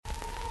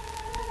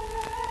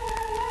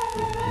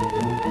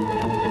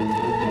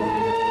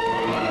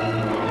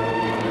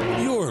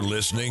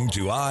listening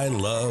to I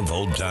Love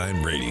Old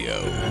Time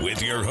Radio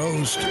with your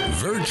host,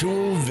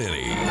 Virtual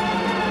Vinny.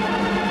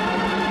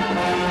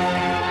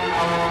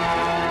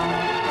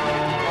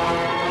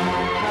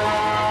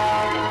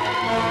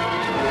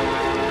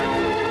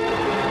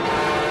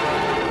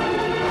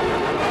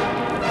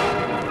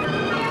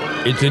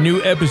 It's a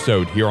new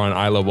episode here on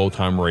I Love Old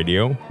Time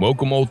Radio.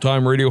 Welcome, Old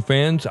Time Radio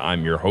fans.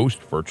 I'm your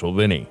host, Virtual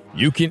Vinny.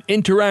 You can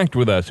interact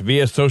with us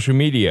via social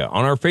media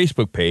on our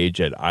Facebook page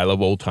at I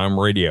Love Old Time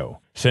Radio.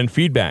 Send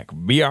feedback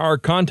via our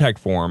contact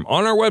form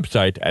on our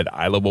website at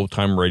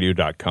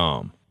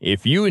iloveoldtimeradio.com.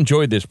 If you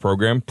enjoyed this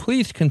program,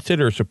 please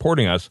consider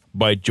supporting us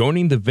by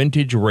joining the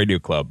Vintage Radio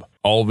Club.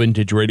 All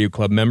Vintage Radio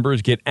Club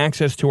members get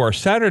access to our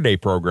Saturday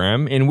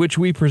program, in which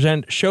we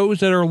present shows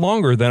that are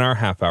longer than our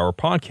half-hour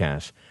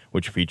podcasts,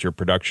 which feature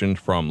productions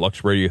from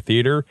Lux Radio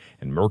Theater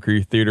and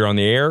Mercury Theater on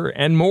the Air,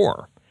 and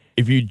more.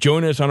 If you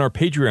join us on our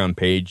Patreon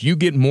page, you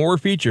get more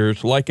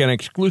features like an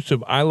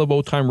exclusive I Love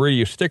Old Time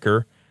Radio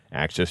sticker,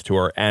 access to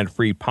our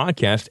ad-free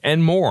podcast,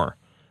 and more.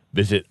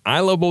 Visit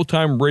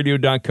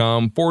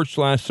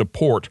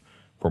iloveoldtimeradio.com/support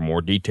for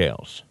more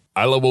details.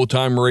 I Love Old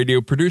Time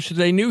Radio produces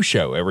a new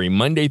show every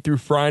Monday through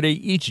Friday,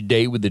 each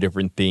day with a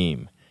different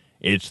theme.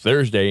 It's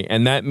Thursday,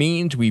 and that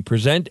means we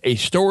present a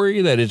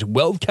story that is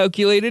well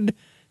calculated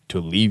to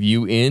leave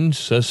you in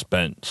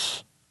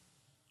suspense.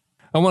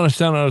 I want to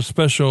send out a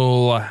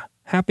special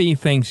happy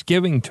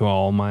Thanksgiving to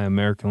all my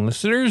American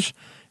listeners,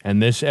 and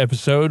this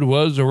episode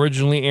was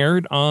originally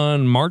aired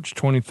on March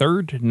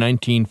 23rd,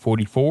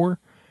 1944,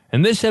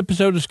 and this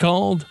episode is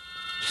called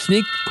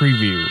Sneak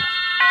Preview.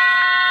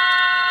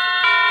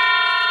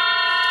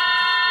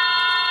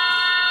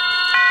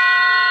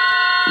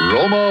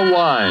 Roma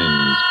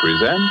Wines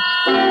presents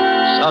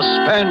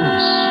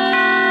Suspense.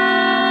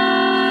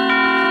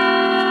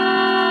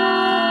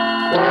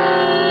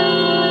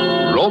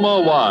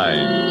 Roma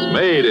Wines,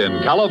 made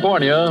in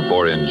California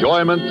for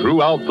enjoyment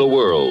throughout the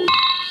world.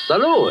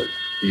 Salud!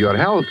 Your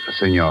health,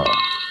 senor.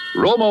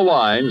 Roma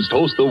Wines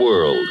toast the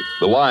world.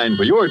 The wine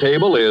for your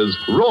table is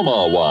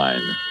Roma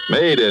Wine,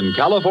 made in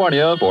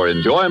California for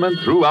enjoyment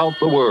throughout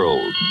the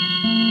world.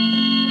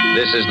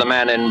 This is the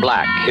man in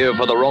black, here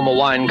for the Roma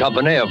Wine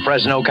Company of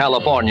Fresno,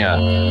 California,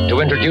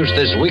 to introduce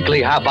this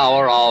weekly half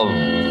hour of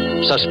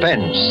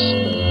Suspense.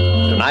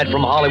 Tonight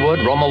from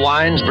Hollywood, Roma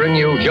Wines bring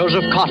you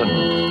Joseph Cotton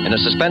in a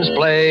suspense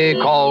play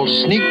called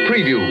Sneak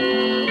Preview,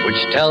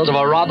 which tells of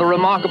a rather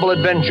remarkable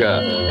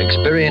adventure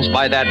experienced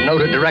by that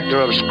noted director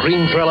of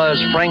screen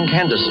thrillers, Frank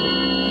Henderson.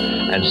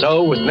 And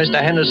so, with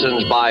Mr.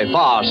 Henderson's by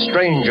far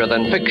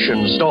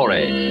stranger-than-fiction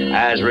story,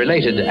 as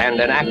related and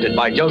enacted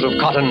by Joseph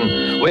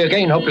Cotton, we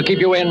again hope to keep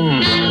you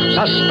in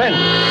suspense.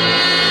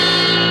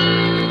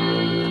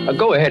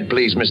 Go ahead,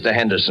 please, Mr.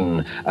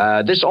 Henderson.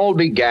 This all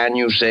began,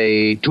 you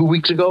say, 2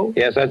 weeks ago?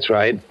 Yes, that's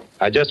right.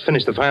 I just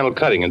finished the final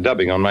cutting and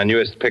dubbing on my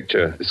newest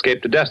picture,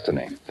 Escape to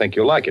Destiny. Think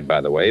you'll like it, by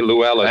the way.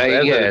 Lou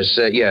Ellis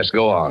says... Yes,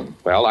 go on.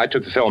 Well, I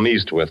took the film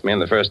east with me,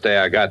 and the first day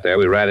I got there,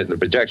 we ran it in the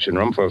projection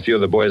room for a few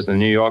of the boys in the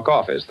New York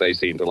office. They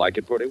seemed to like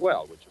it pretty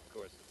well, which, of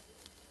course...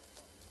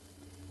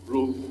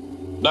 Ruth,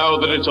 now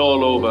that it's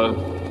all over,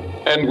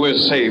 and we're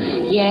safe...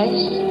 Yes?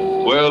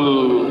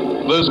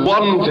 Well, there's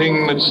one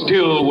thing that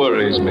still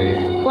worries me.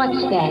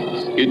 What's that?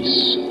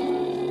 It's...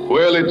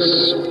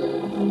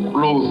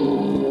 Ruth...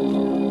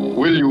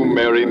 Will you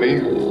marry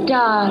me?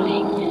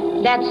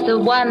 Darling, that's the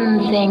one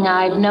thing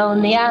I've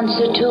known the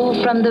answer to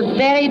from the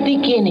very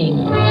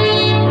beginning.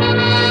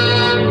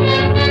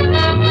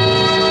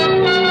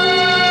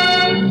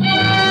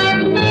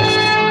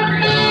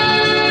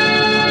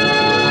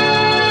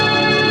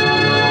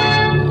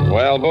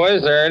 Well,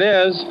 boys, there it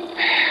is.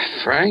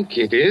 Frank,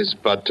 it is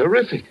but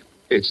terrific.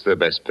 It's the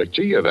best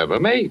picture you've ever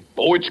made.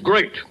 Oh, it's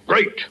great.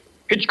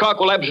 Hitchcock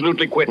will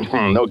absolutely quit.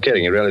 No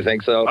kidding, you really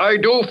think so? I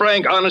do,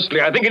 Frank,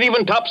 honestly. I think it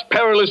even tops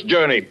Perilous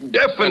Journey.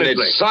 Definitely. And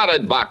it's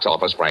solid box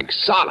office, Frank.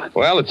 Solid.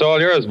 Well, it's all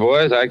yours,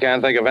 boys. I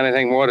can't think of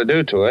anything more to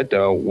do to it.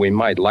 We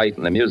might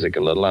lighten the music a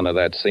little under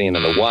that scene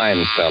of the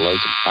wine fellas.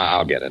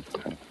 I'll get it.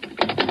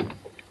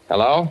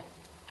 Hello?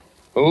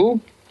 Who?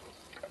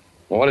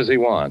 What does he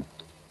want?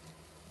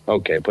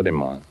 Okay, put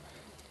him on.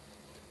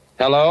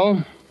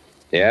 Hello?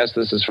 Yes,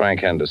 this is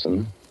Frank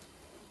Henderson.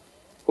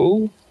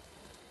 Who?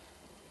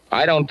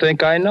 I don't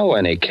think I know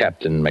any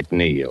Captain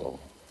McNeil.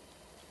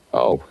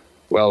 Oh,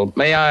 well,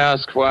 may I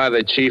ask why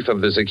the chief of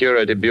the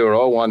Security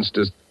Bureau wants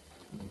to...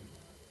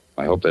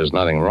 I hope there's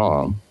nothing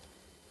wrong.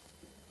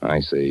 I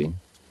see.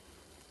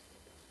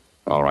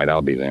 All right,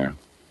 I'll be there.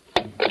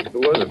 Who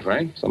was it,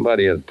 Frank?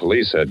 Somebody at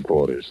police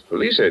headquarters.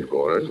 Police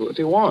headquarters? What's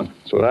he want?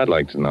 That's what I'd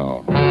like to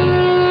know.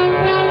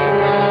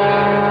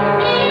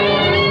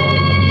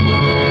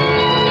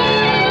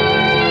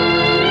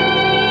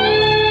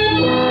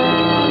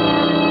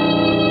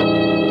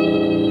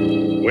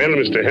 Well,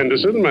 Mr.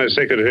 Henderson, my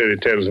secretary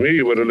tells me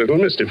you were a little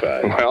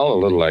mystified. Well, a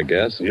little, I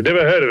guess. You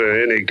never heard of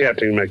any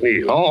Captain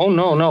McNeil? Oh,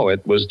 no.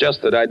 It was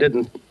just that I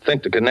didn't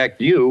think to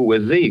connect you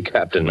with the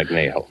Captain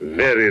McNeil.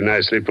 Very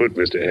nicely put,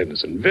 Mr.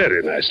 Henderson.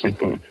 Very nicely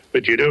put.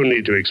 But you don't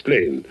need to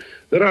explain.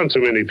 There aren't so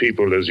many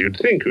people as you'd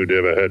think who'd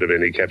ever heard of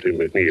any Captain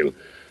McNeil.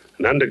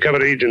 An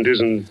undercover agent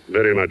isn't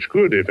very much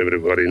good if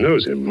everybody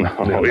knows him.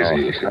 Now,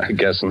 is he? I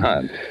guess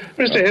not.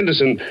 Mr.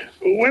 Henderson,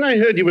 when I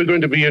heard you were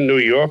going to be in New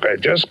York, I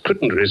just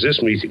couldn't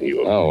resist meeting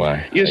you.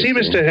 You see,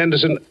 Mr.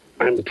 Henderson,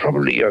 I'm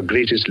probably your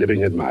greatest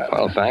living admirer.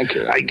 Well, thank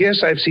you. I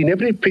guess I've seen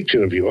every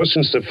picture of yours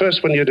since the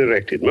first one you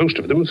directed, most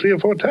of them 3 or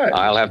 4 times.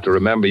 I'll have to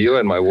remember you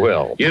in my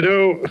will. You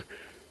know,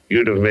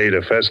 you'd have made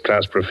a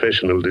first-class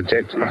professional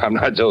detective. I'm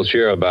not so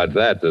sure about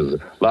that. There's a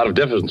lot of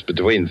difference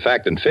between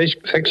fact and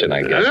fiction,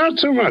 I guess. Not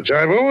so much.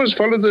 I've always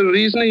followed the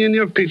reasoning in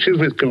your pictures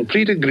with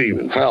complete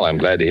agreement. Well, I'm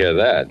glad to hear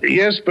that.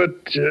 Yes,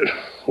 but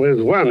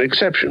with one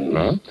exception.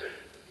 Huh?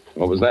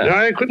 What was that?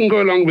 I couldn't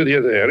go along with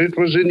you there. It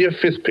was in your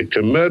 5th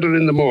picture, Murder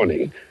in the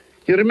Morning.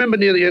 You remember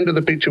near the end of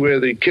the picture where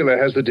the killer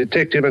has the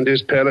detective and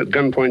his pal at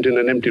gunpoint in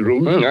an empty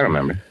room? I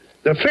remember.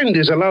 The friend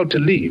is allowed to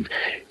leave.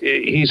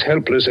 He's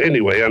helpless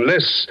anyway,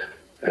 unless...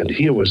 And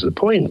here was the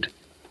point.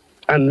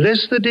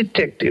 Unless the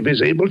detective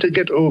is able to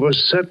get over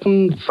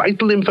certain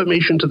vital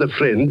information to the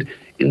friend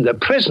in the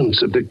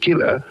presence of the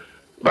killer,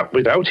 but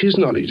without his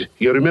knowledge.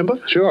 You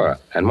remember? Sure.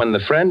 And when the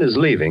friend is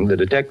leaving, the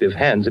detective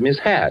hands him his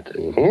hat.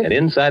 Mm-hmm. And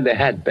inside the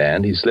hat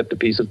band, he slipped a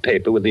piece of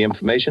paper with the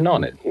information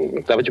on it.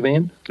 Is that what you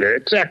mean?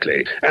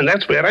 Exactly. And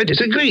that's where I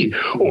disagree.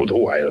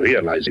 Although I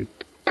realize it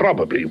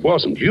probably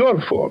wasn't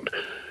your fault.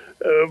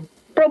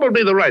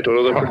 Probably the writer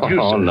or the producer.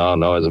 Oh,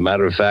 no. As a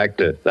matter of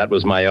fact, that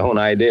was my own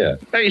idea.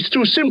 It's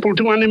too simple,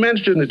 too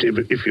unimaginative,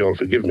 if you'll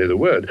forgive me the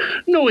word.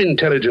 No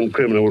intelligent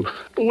criminal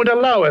would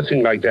allow a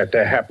thing like that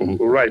to happen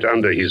right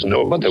under his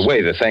nose. But the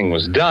way the thing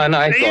was done,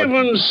 I thought...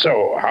 Even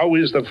so, how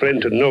is the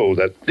friend to know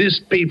that this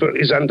paper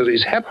is under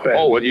his hatband?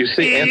 Oh, well, you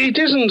see... It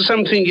isn't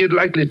something you're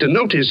likely to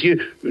notice. You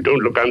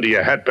don't look under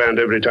your hatband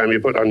every time you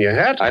put on your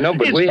hat. I know,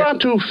 but it's far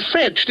too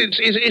fetched.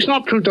 It's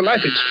not true to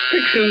life. It's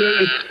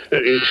fiction.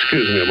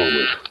 Excuse me a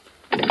moment.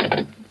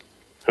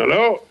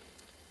 Hello?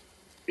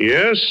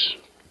 Yes?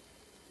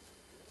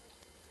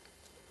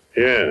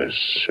 Yes,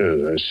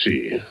 I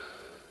see.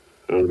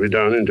 I'll be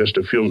down in just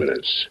a few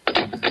minutes.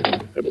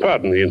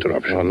 Pardon the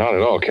interruption. Oh, not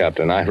at all,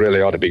 Captain. I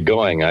really ought to be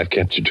going. I've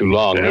kept you too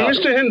long now.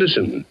 Mr.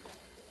 Henderson,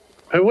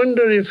 I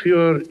wonder if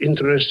you're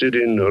interested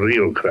in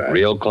real crime.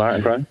 Real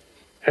crime?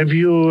 Have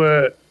you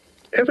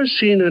ever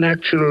seen an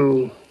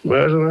actual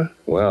murderer?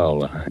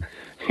 Well,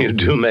 you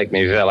do make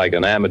me feel like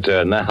an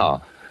amateur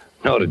now.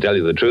 No, to tell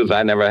you the truth,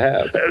 I never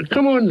have.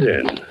 Come on,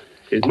 then.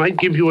 It might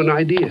give you an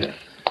idea.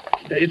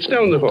 It's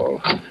down the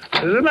hall.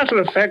 As a matter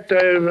of fact,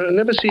 I've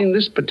never seen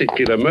this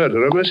particular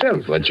murderer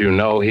myself. But you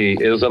know he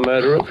is a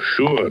murderer?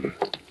 Sure.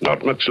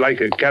 Not much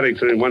like a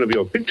character in one of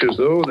your pictures,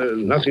 though. There's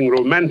nothing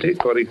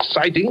romantic or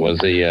exciting.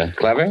 Was he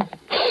clever?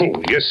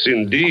 Oh, yes,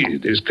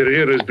 indeed. His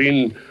career has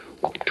been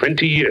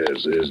 20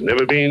 years. There's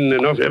never been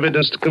enough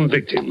evidence to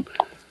convict him.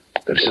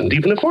 There isn't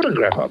even a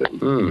photograph of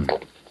him.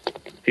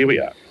 Here we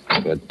are.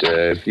 But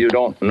if you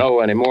don't know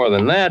any more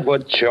than that,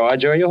 what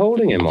charge are you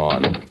holding him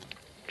on?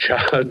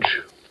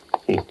 Charge?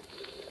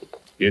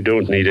 You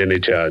don't need any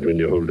charge when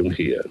you hold him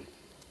here.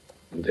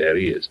 There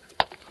he is.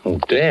 Oh,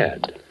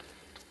 dead.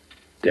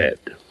 Dead,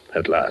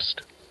 at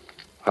last.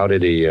 How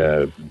did he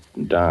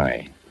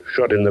die?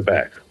 Shot in the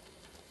back.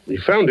 We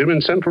found him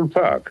in Central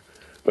Park.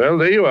 Well,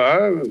 there you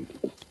are.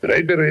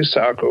 Gregory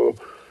Sarko.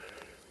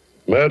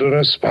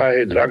 Murderer,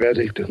 spy, drug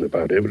addict, and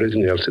about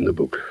everything else in the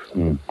book.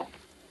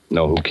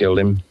 Know who killed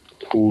him?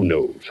 Who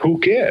knows? Who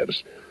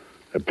cares?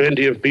 There are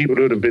plenty of people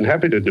who'd have been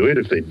happy to do it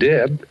if they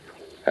dared.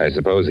 I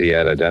suppose he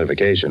had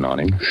identification on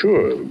him.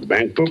 Sure.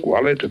 Bank book,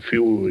 wallet, a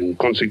few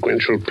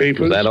inconsequential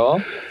papers. Is that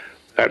all?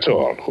 That's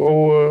all.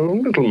 Oh, a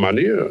little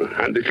money, a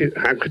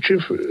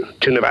handkerchief, a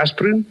tin of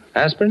aspirin.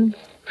 Aspirin?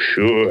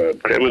 Sure.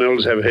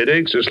 Criminals have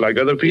headaches just like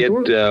other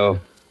people. It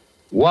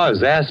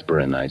was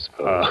aspirin, I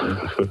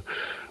suppose.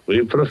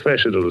 We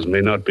professionals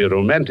may not be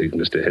romantic,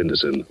 Mr.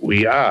 Henderson.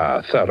 We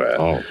are thorough.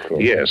 Oh,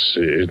 cool. Yes,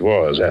 it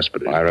was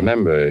aspirin. I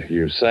remember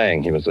you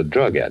saying he was a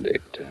drug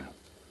addict.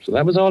 So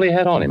that was all he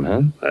had on him,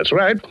 huh? That's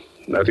right.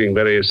 Nothing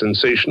very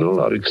sensational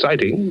or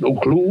exciting. No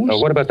clues. Oh,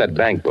 what about that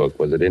bank book?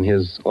 Was it in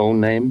his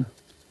own name?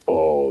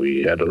 Oh,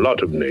 he had a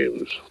lot of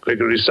names.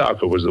 Gregory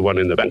Sarko was the one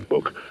in the bank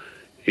book.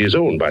 His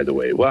own, by the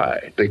way.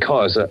 Why?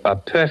 Because a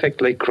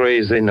perfectly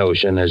crazy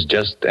notion has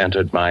just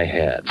entered my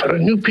head. For a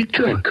new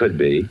picture? It could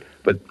be.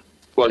 But,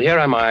 well, here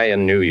am I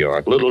in New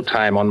York. Little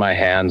time on my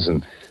hands,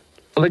 and,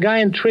 well, the guy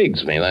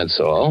intrigues me, that's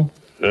all.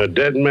 A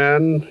dead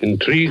man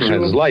intrigues you?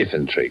 His life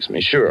intrigues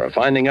me, sure.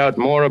 Finding out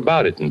more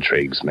about it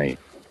intrigues me.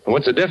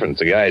 What's the difference?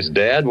 The guy's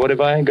dead. What have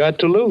I got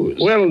to lose?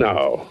 Well,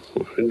 now,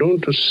 I don't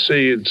want to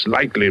say it's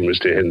likely,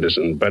 Mr.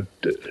 Henderson, but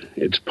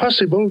it's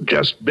possible,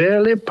 just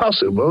barely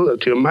possible,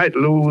 that you might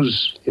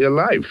lose your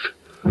life.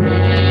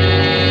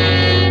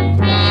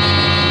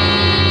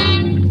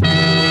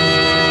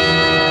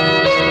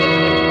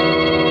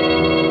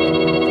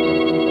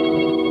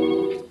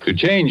 To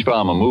change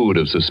from a mood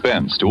of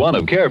suspense to one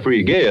of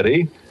carefree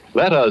gaiety,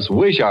 let us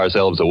wish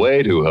ourselves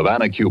away to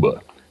Havana,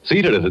 Cuba,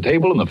 seated at a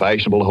table in the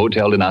fashionable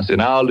Hotel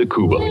Nacional de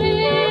Cuba.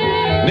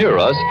 Near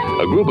us,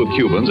 a group of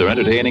Cubans are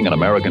entertaining an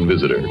American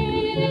visitor.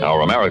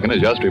 Our American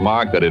has just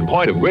remarked that in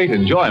point of great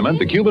enjoyment,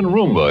 the Cuban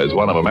rumba is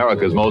one of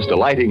America's most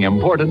delighting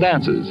imported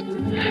dances.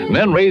 And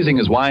then raising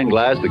his wine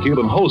glass, the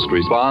Cuban host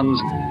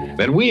responds,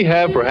 then we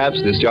have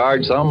perhaps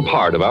discharged some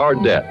part of our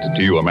debt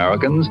to you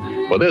Americans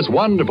for this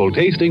wonderful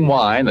tasting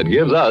wine that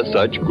gives us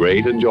such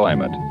great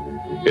enjoyment.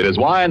 It is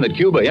wine that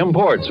Cuba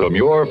imports from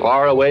your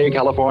faraway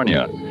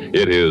California.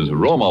 It is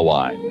Roma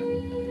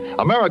wine.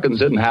 Americans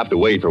didn't have to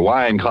wait for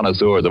wine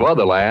connoisseurs of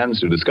other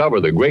lands to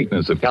discover the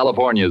greatness of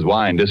California's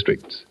wine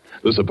districts,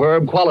 the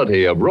superb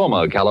quality of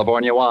Roma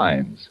California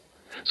wines.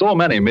 So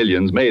many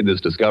millions made this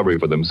discovery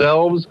for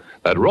themselves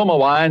that Roma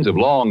wines have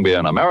long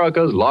been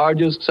America's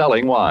largest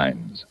selling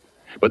wines.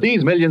 But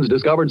these millions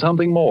discovered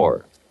something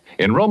more.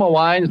 In Roma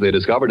wines, they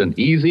discovered an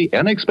easy,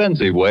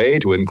 inexpensive way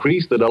to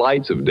increase the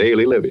delights of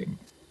daily living.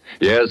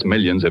 Yes,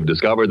 millions have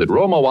discovered that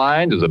Roma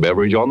wines is a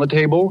beverage on the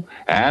table,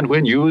 and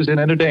when used in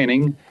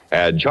entertaining,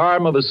 add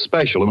charm of a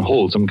special and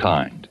wholesome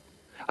kind.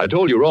 I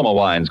told you Roma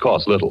wines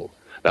cost little.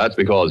 That's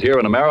because here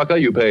in America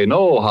you pay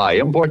no high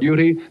import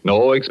duty,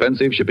 no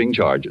expensive shipping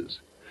charges.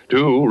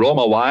 2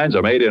 Roma wines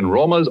are made in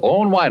Roma's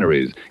own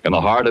wineries in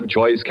the heart of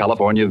choice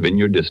California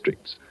vineyard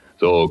districts.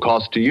 So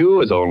cost to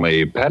you is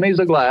only pennies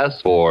a glass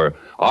for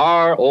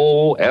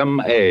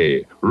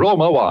R-O-M-A,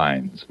 Roma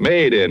wines,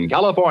 made in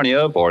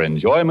California for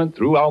enjoyment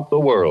throughout the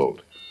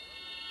world.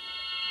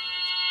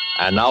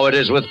 And now it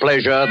is with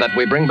pleasure that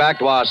we bring back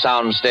to our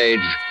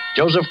soundstage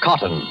Joseph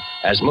Cotton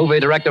as movie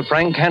director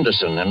Frank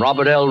Henderson and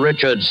Robert L.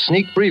 Richards'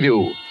 sneak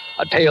preview,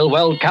 a tale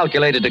well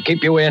calculated to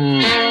keep you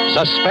in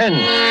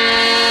suspense.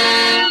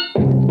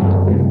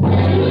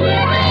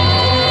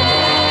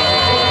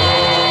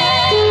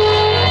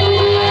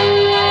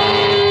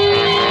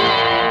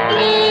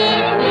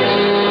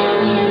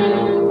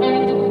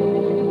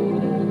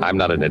 I'm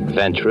not an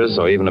adventurous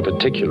or even a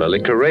particularly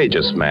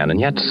courageous man,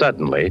 and yet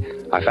suddenly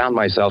I found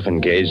myself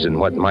engaged in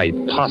what might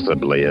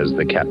possibly, as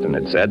the captain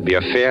had said, be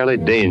a fairly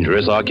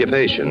dangerous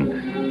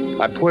occupation.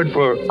 I pored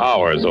for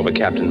hours over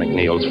Captain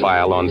McNeil's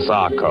file on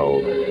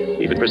Sarko,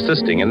 even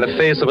persisting in the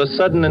face of a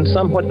sudden and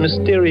somewhat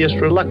mysterious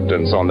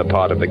reluctance on the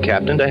part of the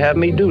captain to have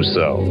me do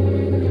so.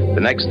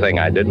 The next thing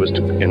I did was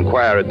to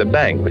inquire at the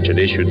bank, which had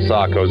issued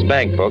Sarko's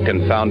bank book,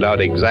 and found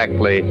out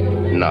exactly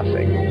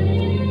nothing.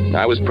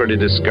 I was pretty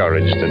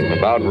discouraged and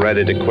about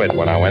ready to quit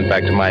when I went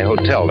back to my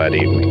hotel that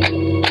evening.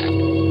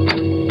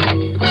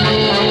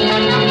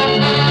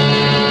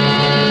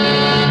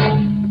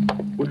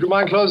 Would you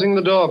mind closing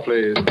the door,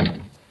 please?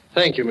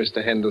 Thank you,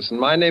 Mr. Henderson.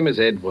 My name is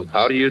Edwards.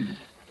 How do you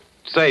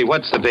say?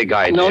 What's the big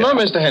idea? No,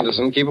 Mr.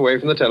 Henderson. Keep away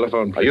from the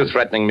telephone, please. Are you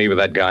threatening me with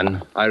that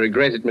gun? I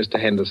regret it,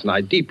 Mr. Henderson.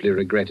 I deeply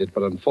regret it,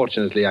 but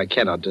unfortunately I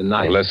cannot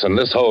deny it. Listen,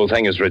 this whole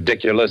thing is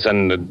ridiculous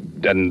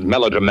and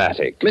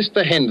melodramatic.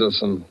 Mr.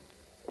 Henderson,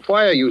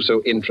 why are you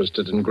so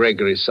interested in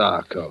Gregory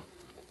Sarko?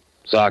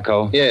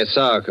 Sarko? Yes,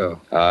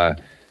 Sarko.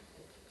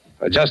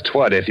 Just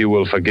what, if you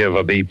will forgive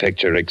a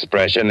B-picture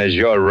expression, is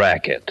your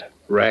racket?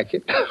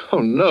 Racket? Oh,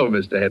 no,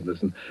 Mr.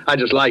 Henderson. I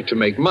just like to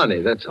make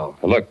money, that's all.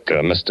 Look,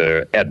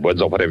 Mr.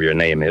 Edwards, or whatever your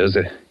name is,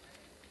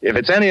 if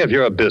it's any of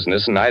your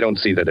business, and I don't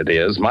see that it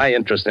is, my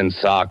interest in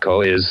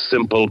Sarko is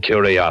simple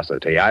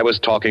curiosity. I was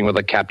talking with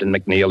a Captain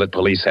McNeil at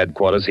police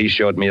headquarters. He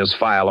showed me his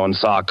file on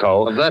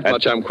Sarko. Of that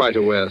much I'm quite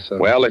aware, sir.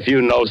 Well, if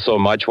you know so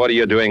much, what are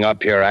you doing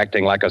up here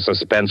acting like a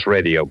suspense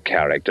radio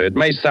character? It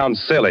may sound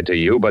silly to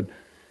you, but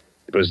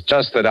it was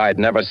just that I'd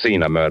never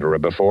seen a murderer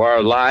before,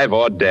 alive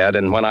or dead,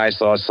 and when I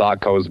saw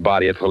Sarko's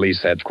body at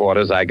police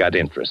headquarters, I got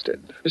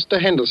interested. Mr.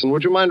 Henderson,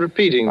 would you mind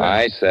repeating that?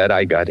 I said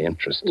I got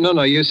interested.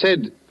 No, you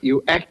said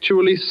you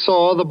actually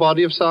saw the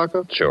body of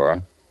Sarko?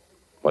 Sure.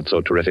 What's so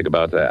terrific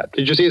about that?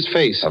 Did you see his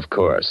face? Of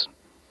course.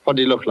 What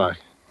did he look like?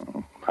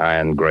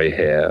 Iron gray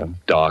hair,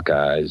 dark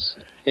eyes.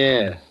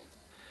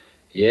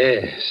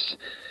 Yes.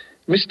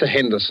 Mr.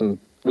 Henderson,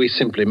 we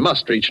simply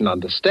must reach an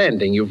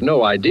understanding. You've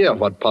no idea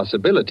what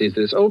possibilities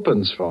this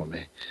opens for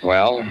me.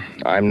 Well,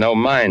 I'm no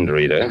mind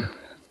reader.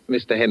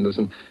 Mr.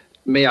 Henderson,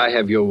 may I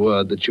have your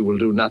word that you will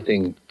do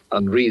nothing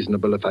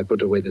unreasonable if I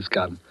put away this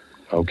gun?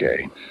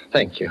 Okay.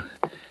 Thank you.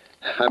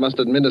 I must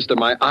administer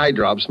my eye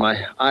drops.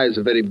 My eyes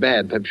are very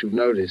bad. Perhaps you've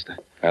noticed.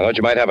 I thought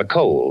you might have a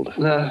cold.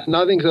 No,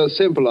 nothing so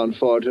simple,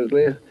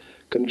 unfortunately. A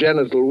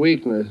congenital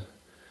weakness.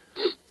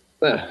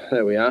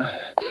 There we are.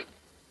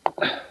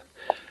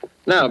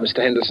 Now, Mr.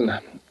 Henderson,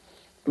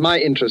 my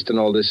interest in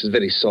all this is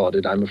very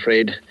sordid, I'm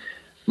afraid.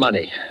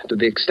 Money, to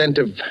the extent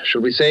of,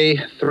 shall we say,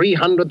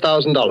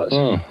 $300,000.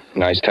 Oh,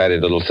 nice tidy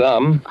little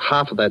sum.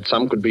 Half of that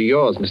sum could be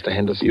yours, Mr.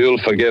 Henderson. You'll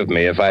forgive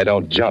me if I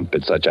don't jump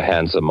at such a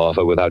handsome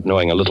offer without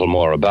knowing a little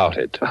more about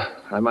it.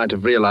 I might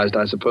have realized,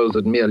 I suppose,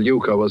 that mere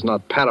lucre was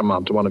not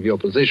paramount to one of your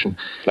position.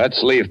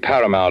 Let's leave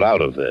paramount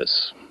out of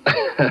this.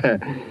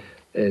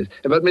 Yes.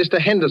 But, Mr.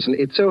 Henderson,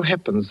 it so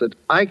happens that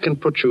I can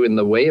put you in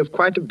the way of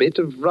quite a bit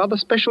of rather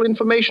special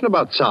information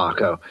about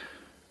Sarko.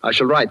 I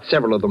shall write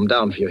several of them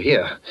down for you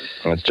here.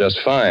 That's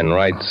just fine.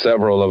 Write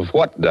several of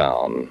what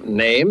down?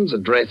 Names,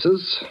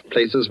 addresses,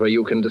 places where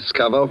you can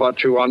discover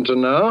what you want to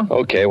know.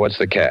 Okay, what's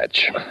the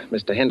catch?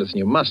 Mr. Henderson,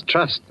 you must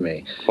trust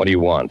me. What do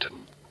you want?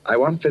 I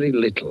want very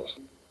little.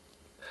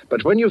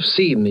 But when you've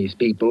seen these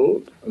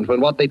people, and when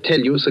what they tell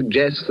you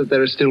suggests that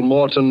there is still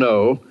more to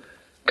know,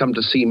 come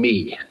to see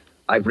me.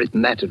 I've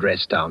written that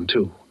address down,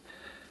 too.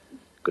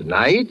 Good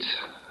night,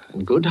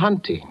 and good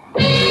hunting.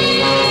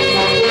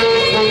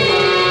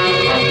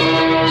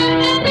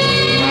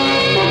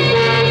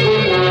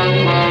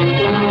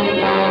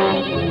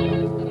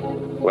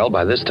 Well,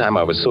 by this time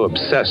I was so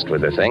obsessed with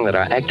the thing that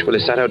I actually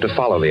set out to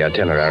follow the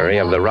itinerary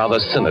of the rather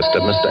sinister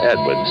Mr.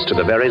 Edwards to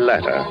the very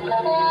letter.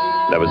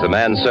 There was the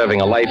man serving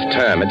a life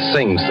term at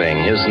Sing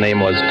Sing. His name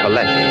was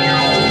Coletti.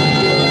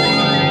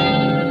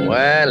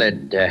 Well,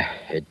 it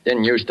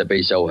didn't used to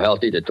be so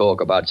healthy to talk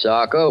about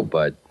Sarko,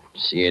 but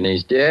seeing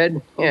he's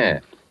dead,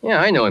 yeah,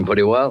 I know him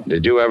pretty well.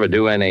 Did you ever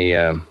do any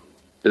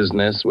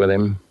business with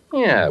him?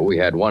 Yeah, we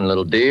had one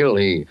little deal.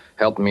 He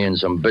helped me in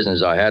some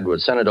business I had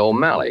with Senator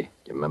O'Malley.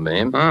 You remember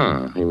him?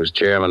 He was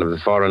chairman of the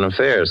Foreign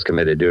Affairs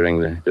Committee during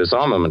the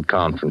disarmament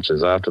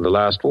conferences after the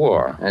last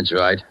war. That's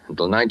right,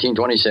 until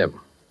 1927.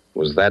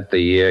 Was that the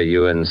year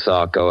you and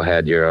Sarko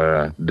had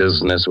your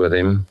business with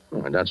him?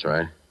 Oh, that's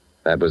right.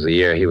 That was the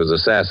year he was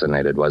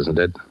assassinated, wasn't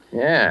it?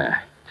 Yeah.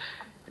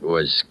 It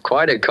was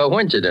quite a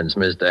coincidence,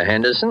 Mr.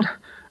 Henderson.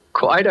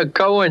 Quite a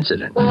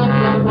coincidence.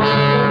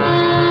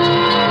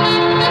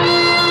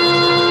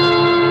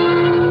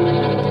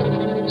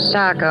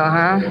 Sarko,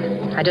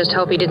 huh? I just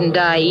hope he didn't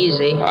die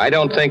easy. I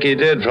don't think he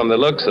did from the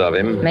looks of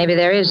him. Maybe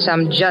there is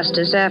some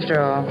justice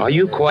after all. Are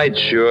you quite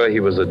sure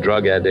he was a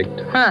drug addict?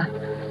 Huh.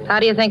 How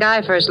do you think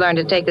I first learned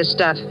to take this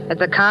stuff? At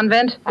the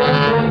convent?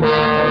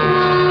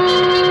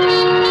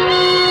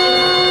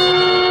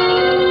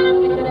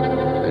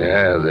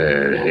 Yeah,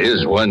 there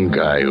is one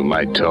guy who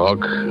might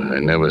talk. I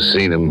never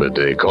seen him, but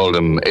they called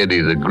him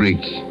Eddie the Greek.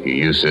 He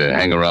used to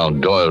hang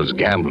around Doyle's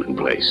gambling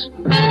place.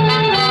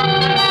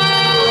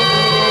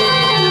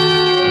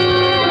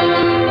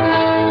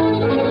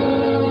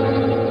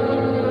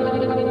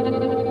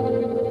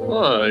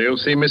 Oh, you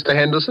see, Mr.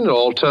 Henderson, it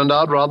all turned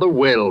out rather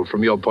well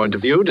from your point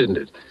of view, didn't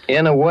it?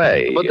 In a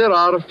way. But there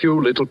are a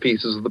few little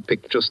pieces of the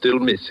picture still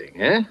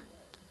missing, eh?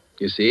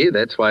 You see,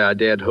 that's why I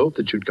dared hope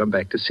that you'd come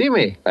back to see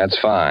me. That's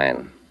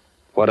fine.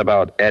 What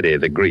about Eddie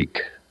the Greek?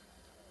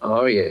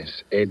 Oh,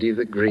 yes, Eddie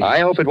the Greek. I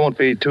hope it won't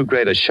be too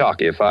great a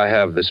shock if I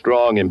have the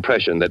strong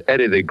impression that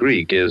Eddie the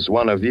Greek is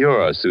one of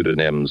your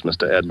pseudonyms,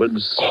 Mr.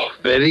 Edwards. Oh,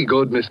 very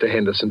good, Mr.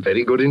 Henderson,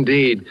 very good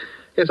indeed.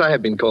 Yes, I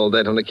have been called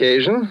that on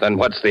occasion. Then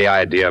what's the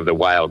idea of the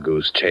wild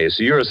goose chase?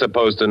 You're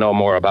supposed to know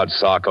more about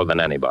Sarko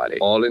than anybody.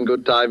 All in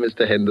good time,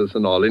 Mr.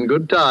 Henderson, all in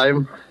good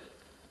time.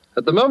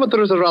 At the moment,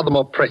 there is a rather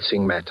more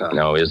pressing matter.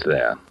 No, is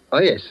there? Oh,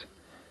 yes.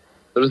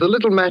 There is the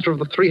little matter of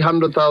the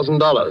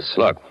 $300,000.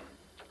 Look,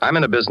 I'm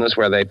in a business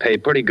where they pay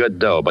pretty good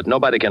dough, but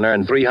nobody can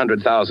earn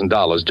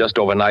 $300,000 just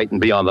overnight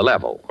and be on the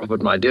level. Oh, but,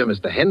 my dear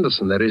Mr.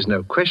 Henderson, there is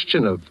no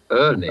question of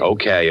earning.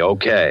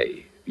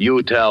 Okay.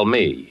 You tell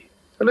me.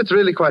 Well, it's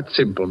really quite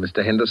simple,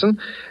 Mr. Henderson.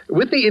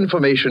 With the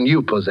information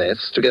you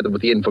possess, together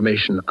with the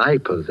information I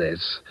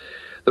possess,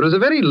 there is a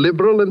very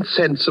liberal and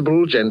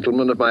sensible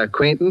gentleman of my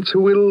acquaintance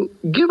who will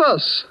give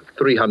us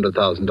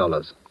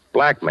 $300,000.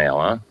 Blackmail,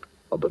 huh?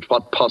 Oh, but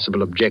what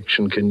possible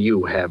objection can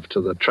you have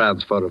to the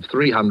transfer of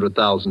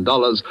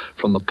 $300,000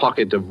 from the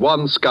pocket of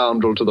one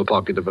scoundrel to the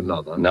pocket of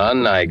another?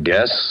 None, I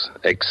guess,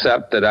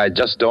 except that I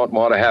just don't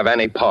want to have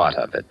any part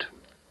of it.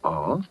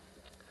 Oh?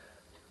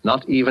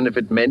 Not even if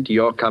it meant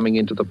your coming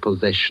into the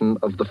possession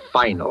of the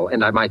final,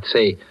 and I might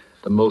say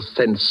the most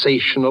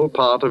sensational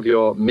part of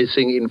your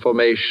missing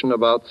information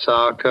about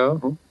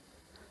Sarko?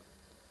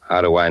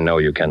 How do I know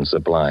you can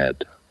supply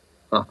it?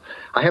 Oh,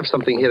 I have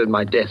something here at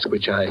my desk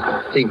which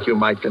I think you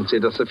might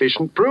consider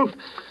sufficient proof.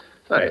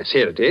 Oh, yes,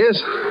 here it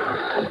is.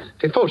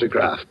 A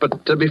photograph.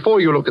 But before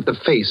you look at the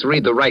face,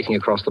 read the writing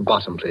across the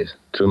bottom, please.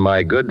 To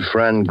my good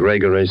friend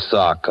Gregory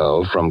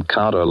Sarko from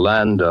Count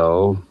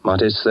Orlando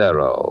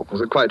Montecero. He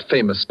was a quite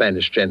famous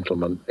Spanish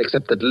gentleman,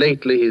 except that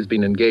lately he's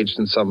been engaged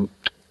in some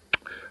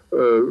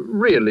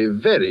really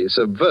very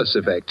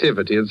subversive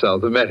activity in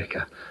South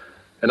America.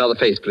 Another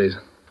face, please.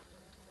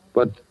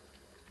 But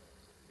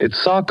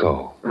it's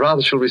Sarko.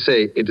 Rather, shall we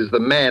say, it is the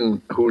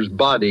man whose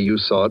body you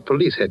saw at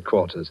police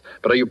headquarters.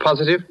 But are you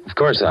positive? Of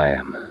course I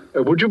am.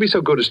 Would you be so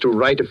good as to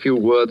write a few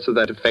words to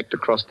that effect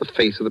across the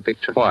face of the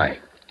picture? Why?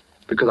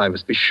 Because I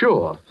must be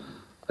sure.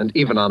 And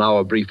even on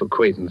our brief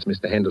acquaintance,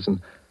 Mr.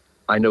 Henderson,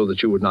 I know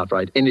that you would not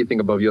write anything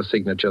above your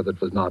signature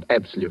that was not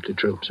absolutely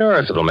true. Sure,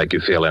 if it'll make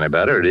you feel any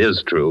better, it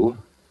is true.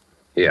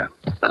 Here.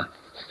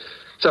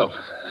 So,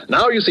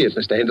 now you see it,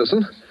 Mr.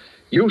 Henderson.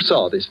 You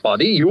saw this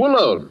body, you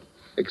alone.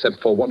 Except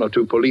for one or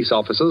two police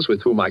officers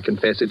with whom I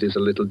confess it is a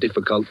little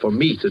difficult for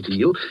me to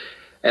deal.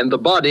 And the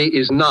body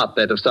is not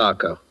that of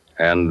Sarko.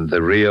 And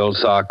the real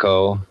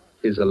Sarko?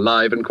 Is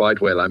alive and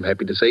quite well, I'm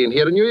happy to say, and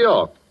here in New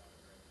York.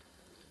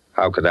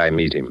 How could I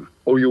meet him?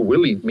 Oh, you will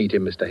meet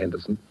him, Mr.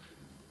 Henderson,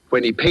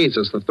 when he pays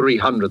us the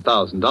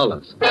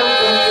 $300,000.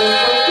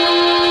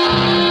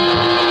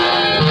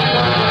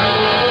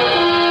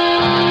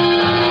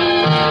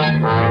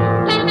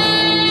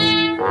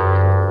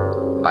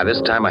 By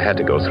this time, I had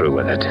to go through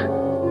with it.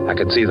 I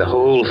could see the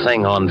whole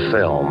thing on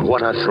film.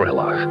 What a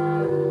thriller.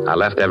 I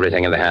left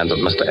everything in the hands of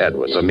Mr.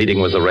 Edwards. A meeting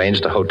was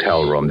arranged, a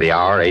hotel room, the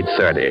hour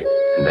 8:30.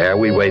 And there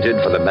we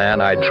waited for the man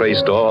I'd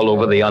traced all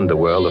over the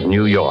underworld of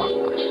New York.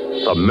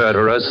 The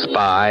murderer,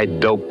 spy,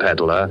 dope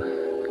peddler,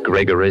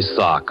 Gregory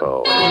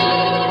Sarko.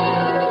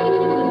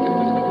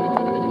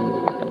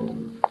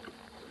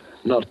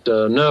 Not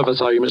nervous,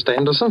 are you, Mr.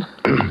 Henderson?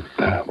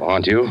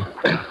 Aren't you?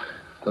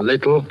 A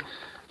little.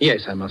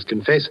 Yes, I must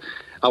confess.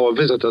 Our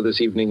visitor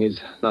this evening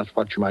is not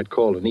what you might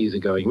call an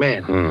easygoing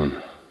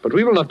man. But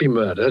we will not be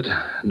murdered.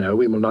 No,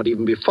 we will not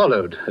even be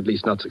followed, at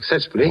least not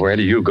successfully. Where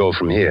do you go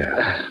from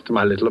here? To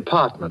my little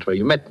apartment where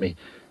you met me.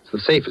 It's the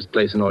safest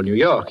place in all New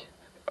York.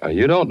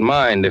 You don't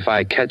mind if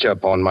I catch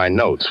up on my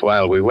notes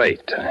while we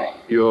wait?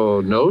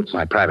 Your notes?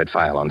 My private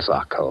file on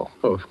Sarko.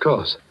 Oh, of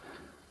course.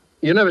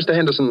 You know, Mr.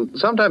 Henderson,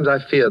 sometimes I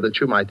fear that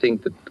you might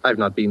think that I've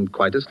not been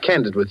quite as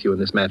candid with you in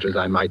this matter as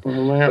I might.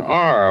 Well, there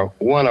are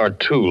one or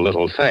two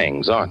little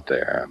things, aren't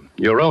there?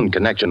 Your own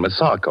connection with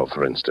Sarko,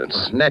 for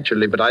instance.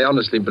 Naturally, but I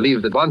honestly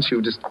believe that once you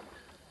just...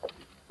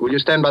 Will you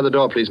stand by the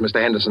door, please,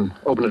 Mr. Henderson?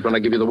 Open it when I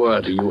give you the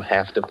word. Do you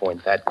have to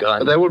point that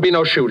gun? There will be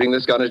no shooting.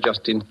 This gun is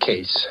just in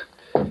case.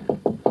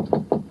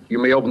 You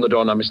may open the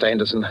door now, Mr.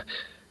 Henderson.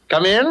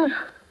 Come in.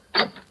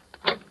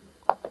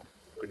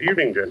 Good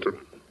evening,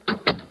 gentlemen.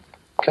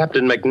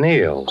 Captain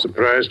McNeil.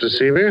 Surprised to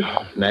see me?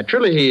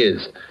 Naturally he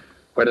is.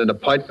 When an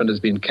appointment has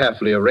been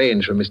carefully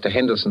arranged for Mr.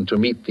 Henderson to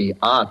meet the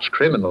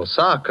arch-criminal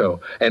Sarko,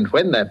 and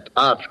when that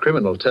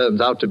arch-criminal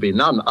turns out to be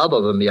none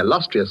other than the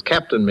illustrious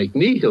Captain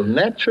McNeil,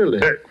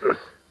 naturally.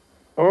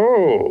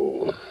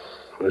 Oh,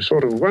 I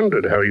sort of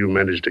wondered how you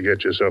managed to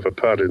get yourself a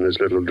part in this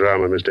little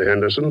drama, Mr.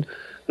 Henderson.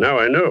 Now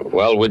I know.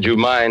 Well, would you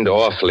mind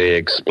awfully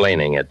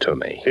explaining it to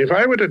me? If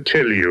I were to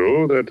tell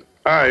you that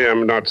I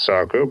am not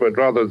Sarko, but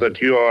rather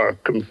that your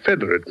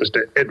confederate,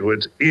 Mr.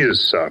 Edwards, is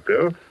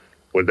Sarko,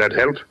 would that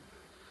help?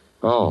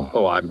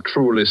 Oh, I'm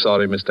truly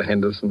sorry, Mr.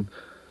 Henderson.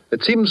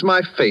 It seems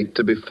my fate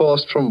to be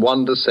forced from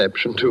one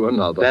deception to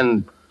another.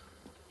 Then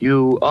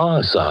you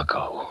are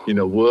Sarko. In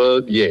a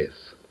word, yes.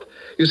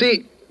 You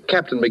see,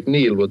 Captain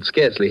McNeil would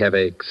scarcely have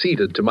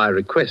acceded to my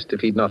request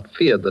if he'd not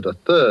feared that a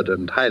third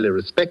and highly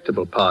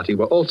respectable party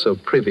were also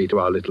privy to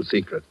our little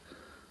secret.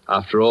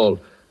 After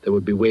all, there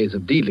would be ways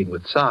of dealing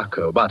with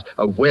Sarko, but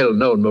a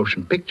well-known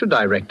motion picture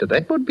director,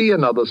 that would be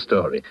another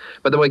story.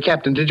 By the way,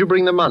 Captain, did you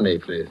bring the money,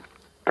 please?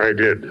 I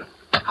did.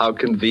 How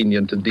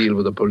convenient to deal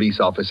with a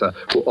police officer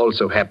who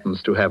also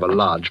happens to have a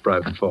large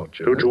private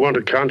fortune. Don't you want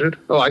to count it?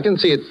 Oh, I can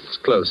see it's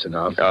close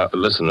enough.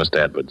 Listen, Mr.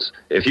 Edwards,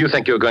 if you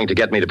think you're going to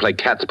get me to play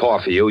cat's paw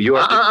for you, you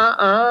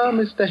are...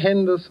 Mr.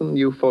 Henderson,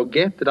 you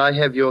forget that I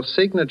have your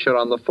signature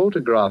on the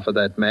photograph of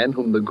that man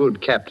whom the good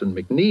Captain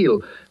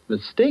McNeil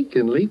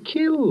mistakenly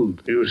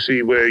killed. You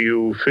see where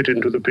you fit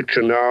into the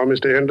picture now,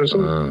 Mr.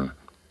 Henderson?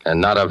 And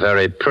not a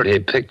very pretty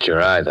picture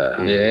either.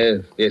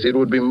 Yes, it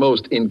would be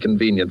most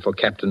inconvenient for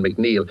Captain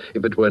McNeil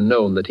if it were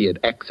known that he had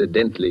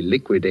accidentally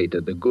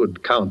liquidated the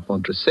good Count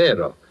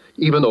Montresero,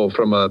 even though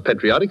from a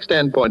patriotic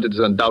standpoint it is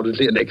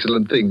undoubtedly an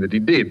excellent thing that he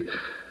did.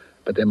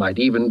 But there might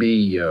even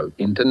be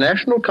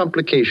international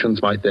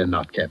complications, might there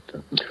not,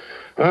 Captain?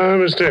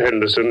 Mr.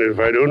 Henderson, if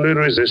I'd only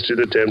resisted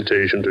the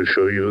temptation to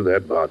show you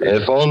that body.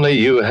 If only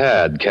you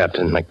had,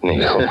 Captain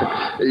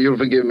McNeil. You'll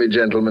forgive me,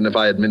 gentlemen, if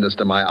I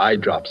administer my eye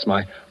drops.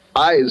 My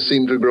eyes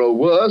seem to grow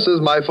worse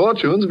as my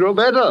fortunes grow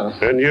better.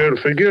 And you'll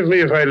forgive me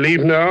if I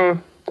leave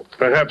now?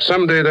 Perhaps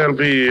someday there'll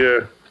be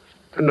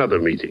another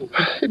meeting.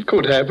 It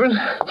could happen.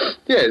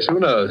 Yes, who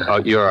knows?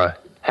 Oh, your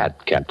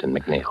hat, Captain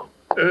McNeil.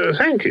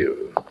 Thank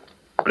you.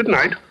 Good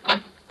night.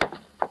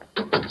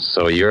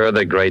 So you're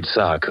the great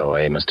Sarko,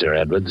 eh, Mr.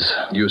 Edwards?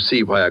 You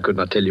see why I could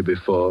not tell you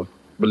before.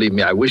 Believe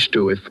me, I wish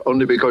to, if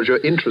only because your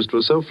interest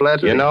was so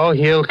flattering. You know,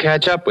 he'll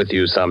catch up with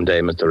you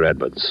someday, Mr.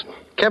 Edwards.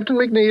 Captain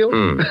McNeil?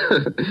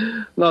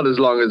 Not as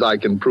long as I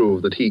can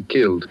prove that he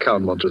killed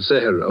Count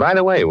Montresero. By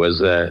the way, was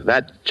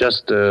that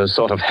just a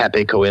sort of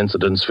happy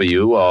coincidence for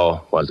you,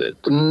 or was it?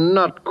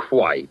 Not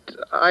quite.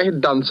 I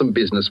had done some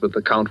business with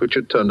the Count, which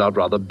had turned out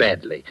rather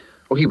badly.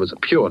 Oh, he was a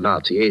pure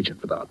Nazi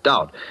agent, without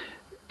doubt.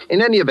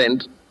 In any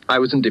event, I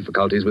was in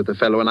difficulties with the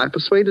fellow, and I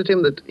persuaded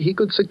him that he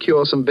could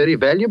secure some very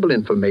valuable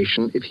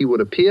information if he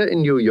would appear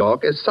in New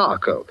York as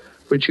Sarko,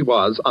 which he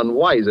was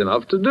unwise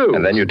enough to do.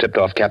 And then you tipped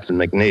off Captain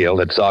McNeil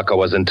that Sarko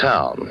was in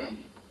town.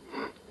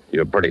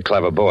 You're a pretty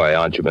clever boy,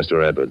 aren't you,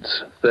 Mr.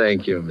 Edwards?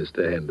 Thank you,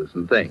 Mr.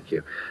 Henderson, thank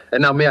you.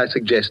 And now may I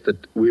suggest that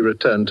we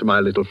return to my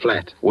little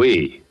flat?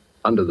 We?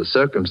 Under the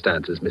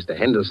circumstances, Mr.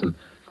 Henderson,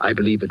 I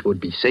believe it would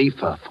be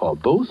safer for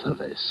both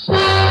of us.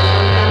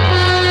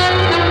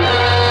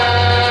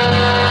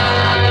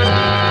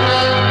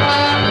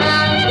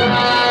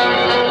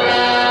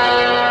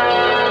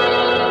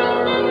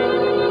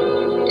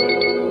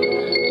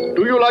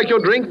 Do you like your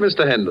drink,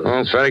 Mr. Henderson? Oh,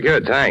 it's very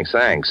good, thanks.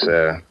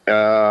 Mr.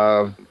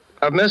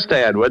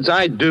 Edwards,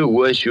 I do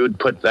wish you'd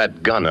put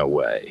that gun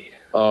away.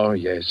 Oh,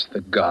 yes,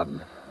 the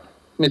gun.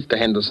 Mr.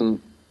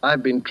 Henderson,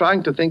 I've been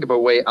trying to think of a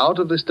way out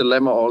of this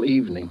dilemma all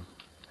evening.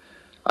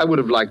 I would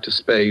have liked to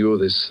spare you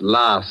this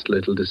last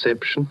little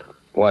deception.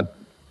 What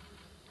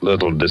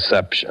little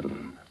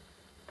deception?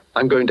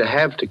 I'm going to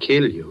have to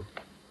kill you.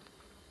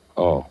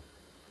 Oh.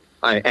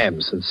 I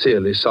am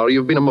sincerely sorry.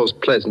 You've been a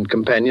most pleasant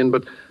companion,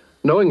 but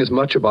knowing as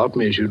much about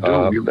me as you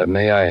do...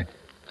 May I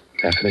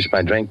finish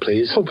my drink,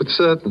 please? Oh, but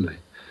certainly.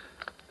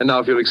 And now,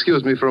 if you'll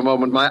excuse me for a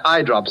moment, my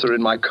eye drops are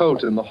in my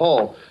coat in the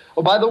hall.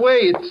 Oh, by the way,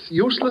 it's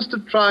useless to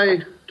try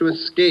to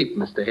escape,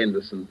 Mr.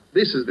 Henderson.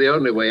 This is the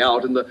only way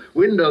out, and the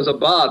windows are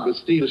barred with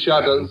steel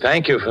shutters.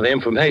 Thank you for the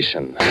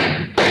information.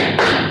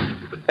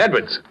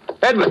 Edwards!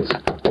 Edwards!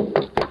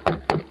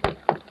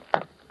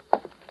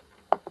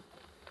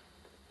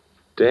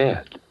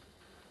 Dead.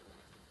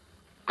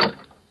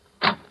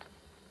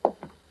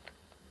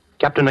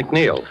 Captain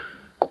McNeil.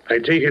 I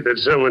take it that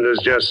someone has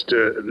just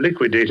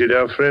liquidated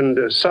our friend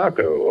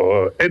Sarko,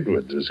 or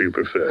Edwards, as you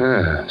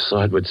prefer. So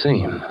it would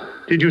seem.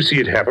 Did you see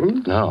it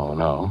happen?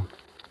 No.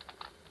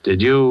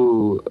 Did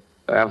you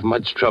have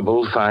much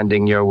trouble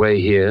finding your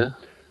way here?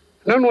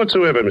 None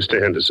whatsoever,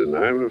 Mr. Henderson.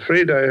 I'm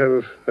afraid I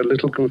have a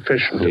little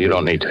confession to You make.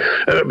 don't need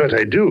to. But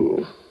I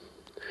do.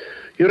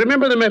 You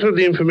remember the matter of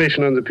the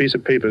information on the piece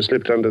of paper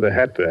slipped under the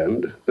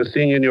hatband? The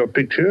thing in your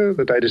picture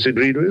that I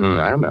disagreed with?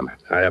 I remember.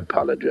 I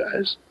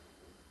apologize.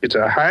 It's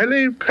a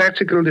highly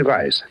practical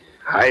device.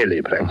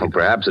 Highly practical. Well,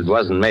 perhaps it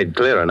wasn't made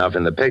clear enough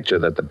in the picture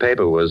that the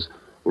paper was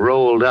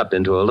rolled up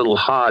into a little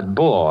hard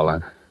ball.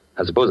 I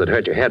suppose it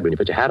hurt your head when you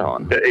put your hat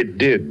on. It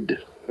did.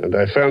 And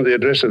I found the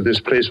address of this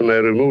place when I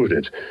removed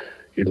it.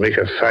 You'd make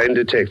a fine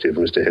detective,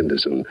 Mr.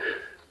 Henderson.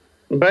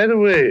 By the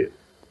way,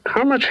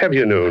 how much have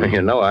you known?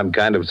 You know, I'm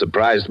kind of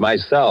surprised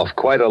myself.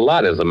 Quite a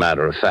lot, as a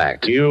matter of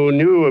fact. You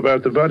knew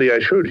about the body I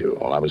showed you?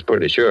 Well, I was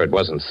pretty sure it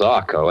wasn't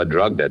Sarko, a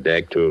drug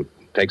addict who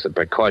takes the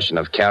precaution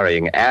of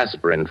carrying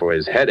aspirin for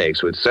his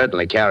headaches, would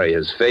certainly carry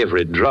his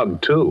favorite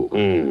drug, too.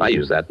 I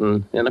used that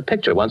in a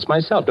picture once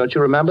myself. Don't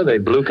you remember the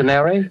Blue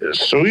Canary?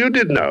 So you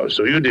did now.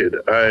 So you did.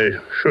 I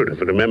should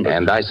have remembered.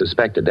 And I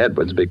suspected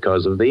Edwards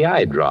because of the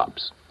eye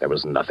drops. There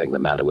was nothing the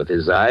matter with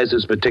his eyes.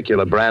 His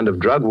particular brand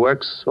of drug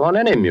works on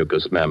any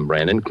mucous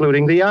membrane,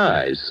 including the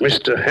eyes.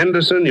 Mr.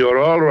 Henderson, you're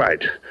all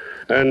right.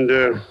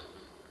 And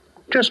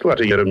just what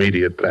are your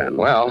immediate plans?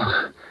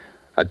 Well,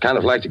 I'd kind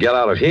of like to get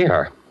out of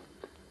here.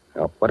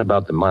 Now, what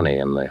about the money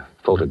and the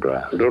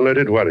photograph? Don't let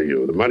it worry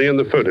you. The money and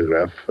the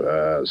photograph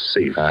are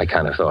safe. I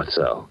kind of thought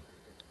so.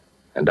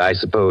 And I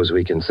suppose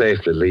we can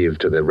safely leave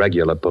to the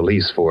regular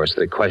police force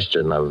the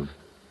question of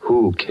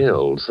who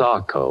killed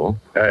Sarko.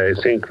 I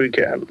think we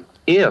can.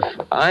 If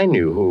I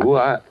knew who,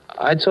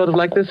 I'd sort of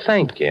like to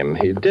thank him.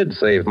 He did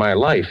save my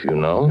life, you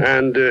know.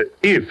 And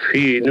if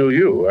he knew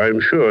you, I'm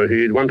sure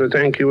he'd want to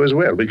thank you as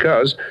well,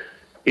 because,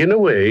 in a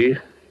way,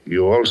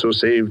 you also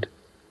saved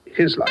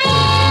his life.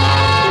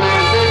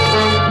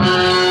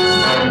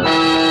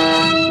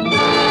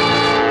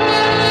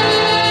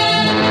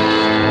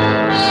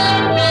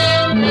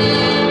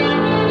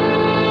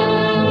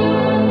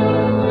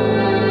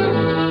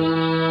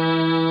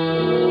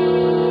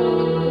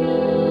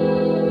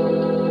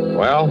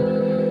 Well,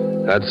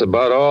 that's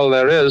about all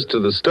there is to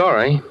the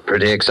story.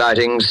 Pretty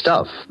exciting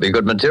stuff. Be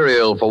good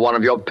material for one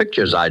of your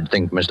pictures, I'd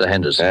think, Mr.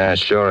 Henderson. Yeah,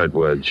 sure it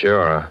would,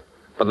 sure.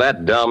 For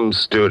that dumb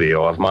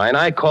studio of mine,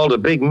 I called a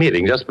big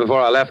meeting just before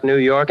I left New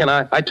York, and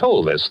I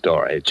told this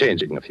story,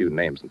 changing a few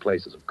names and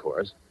places, of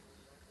course.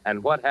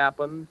 And what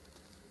happened?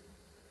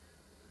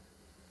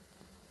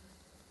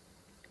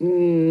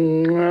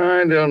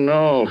 I don't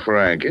know,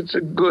 Frank. It's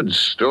a good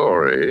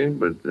story,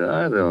 but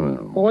I don't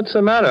know. What's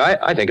the matter?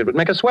 I think it would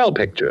make a swell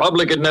picture.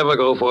 Public would never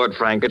go for it,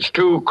 Frank. It's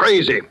too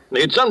crazy.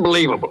 It's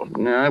unbelievable.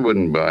 No, I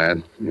wouldn't buy it.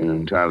 You're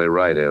entirely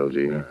right,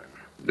 LG.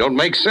 Don't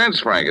make sense,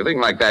 Frank. A thing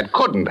like that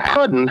couldn't happen.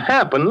 Couldn't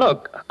happen.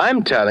 Look,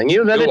 I'm telling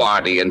you that Too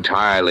arty,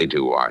 entirely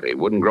too arty.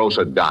 Wouldn't gross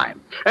a dime.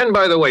 And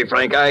by the way,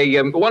 Frank,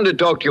 I wanted to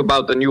talk to you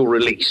about the new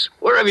release.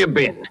 Where have you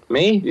been?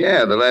 Me?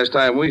 Yeah, the last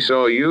time we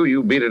saw you,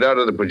 you beat it out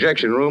of the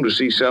projection room to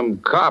see some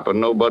cop,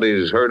 and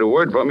nobody's heard a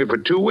word from you for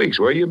 2 weeks.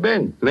 Where you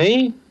been?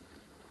 Me?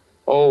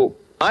 Oh,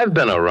 I've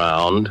been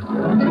around.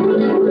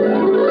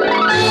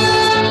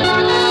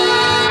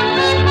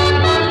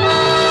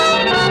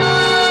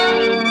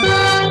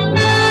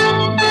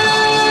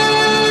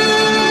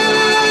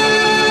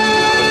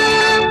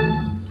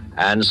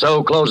 And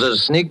so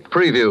closes Sneak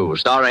Preview,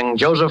 starring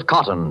Joseph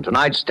Cotton,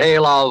 tonight's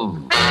tale of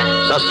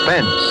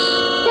Suspense.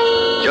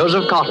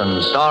 Joseph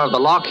Cotton, star of the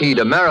Lockheed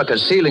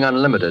America's Ceiling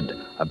Unlimited,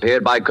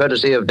 appeared by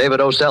courtesy of David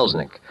O.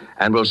 Selznick,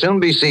 and will soon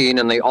be seen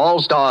in the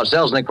all-star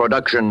Selznick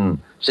production,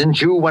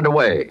 Since You Went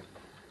Away.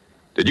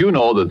 Did you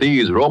know that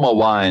these Roma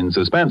Wine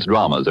suspense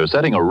dramas are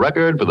setting a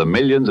record for the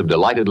millions of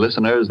delighted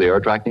listeners they are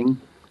attracting?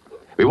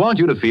 We want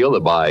you to feel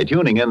that by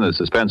tuning in the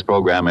suspense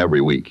program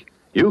every week,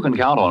 you can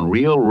count on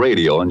real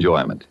radio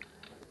enjoyment.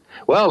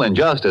 Well, in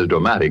just as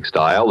dramatic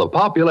style, the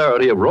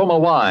popularity of Roma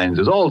wines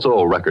is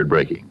also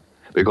record-breaking,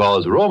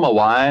 because Roma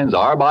wines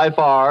are by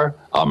far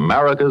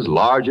America's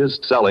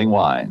largest selling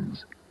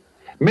wines.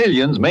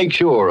 Millions make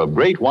sure of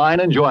great wine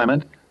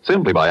enjoyment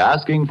simply by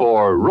asking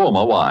for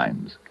Roma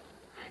wines.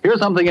 Here's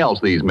something else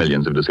these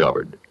millions have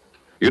discovered.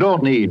 You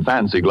don't need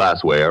fancy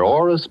glassware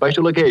or a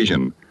special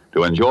occasion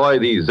to enjoy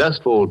these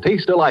zestful,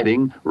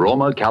 taste-delighting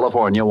Roma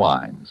California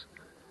wines.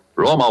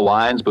 Roma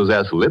wines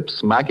possess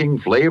lip-smacking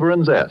flavor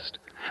and zest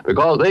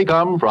because they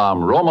come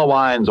from Roma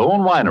Wine's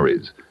own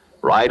wineries,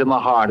 right in the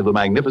heart of the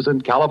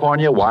magnificent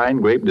California wine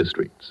grape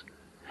districts.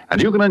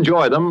 And you can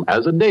enjoy them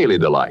as a daily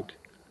delight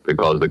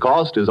because the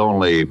cost is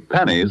only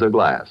pennies a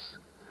glass.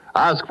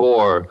 Ask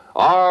for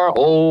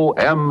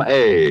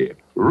ROMA,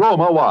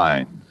 Roma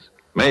Wines,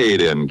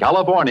 made in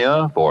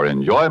California for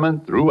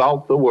enjoyment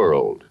throughout the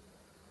world.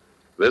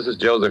 This is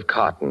Joseph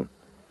Cotton.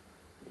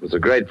 It was a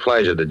great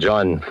pleasure to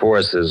join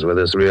forces with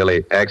this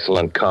really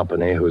excellent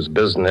company whose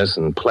business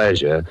and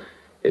pleasure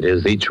it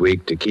is each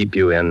week to keep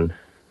you in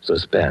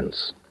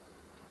suspense.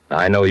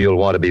 I know you'll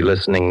want to be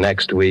listening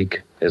next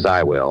week, as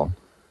I will,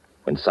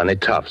 when Sonny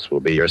Tufts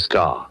will be your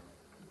star.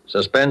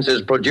 Suspense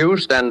is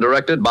produced and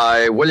directed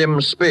by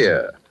William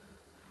Spear.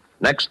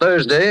 Next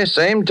Thursday,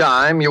 same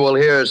time, you will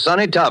hear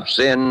Sonny Tufts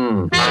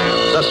in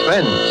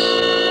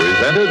Suspense.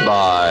 Presented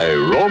by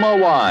Roma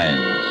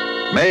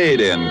Wines, made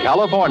in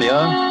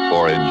California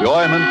for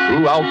enjoyment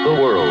throughout the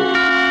world.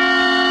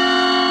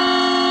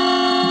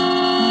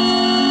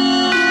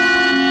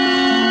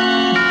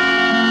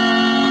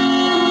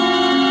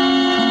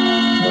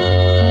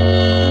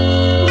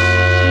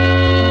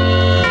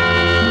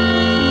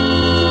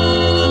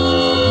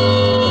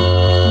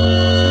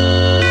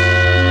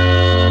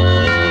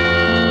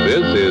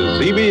 This is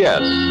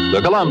CBS,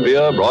 the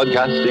Columbia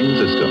Broadcasting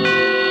System.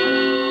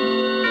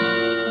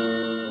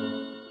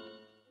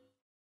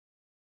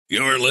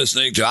 You're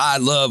listening to I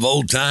Love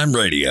Old Time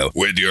Radio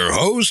with your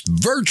host,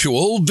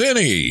 Virtual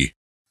Vinny.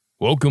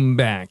 Welcome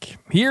back.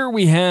 Here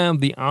we have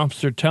the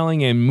officer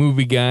telling a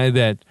movie guy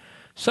that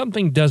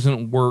something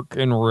doesn't work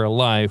in real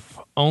life,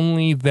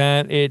 only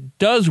that it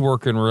does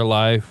work in real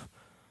life,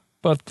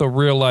 but the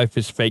real life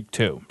is fake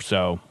too.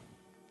 So,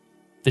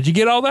 did you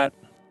get all that?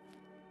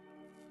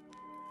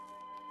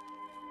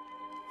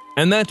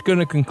 And that's going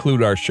to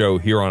conclude our show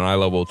here on I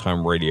Love Old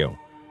Time Radio.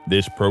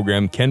 This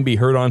program can be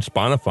heard on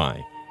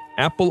Spotify,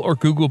 Apple or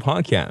Google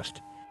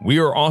Podcast. We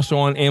are also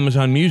on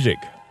Amazon Music,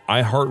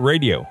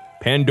 iHeartRadio,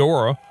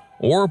 Pandora,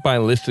 or by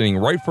listening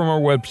right from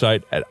our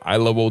website at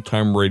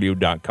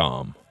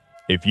iloveoldtimeradio.com.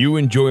 If you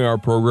enjoy our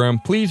program,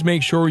 please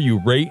make sure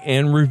you rate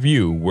and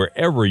review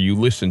wherever you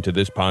listen to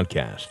this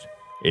podcast.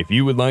 If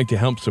you would like to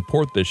help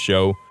support this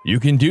show, you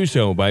can do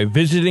so by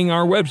visiting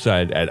our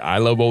website at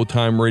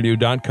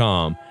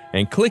iloveoldtimeradio.com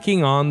and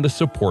clicking on the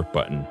support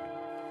button.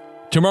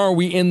 Tomorrow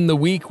we end the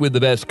week with the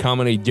best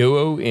comedy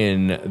duo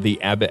in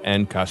the Abbott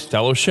and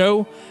Costello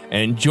Show,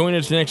 and join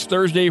us next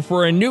Thursday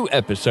for a new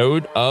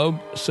episode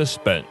of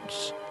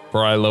Suspense.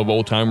 For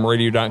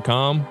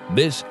iloveoldtimeradio.com,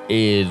 this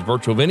is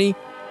Virtual Vinny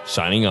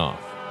signing off.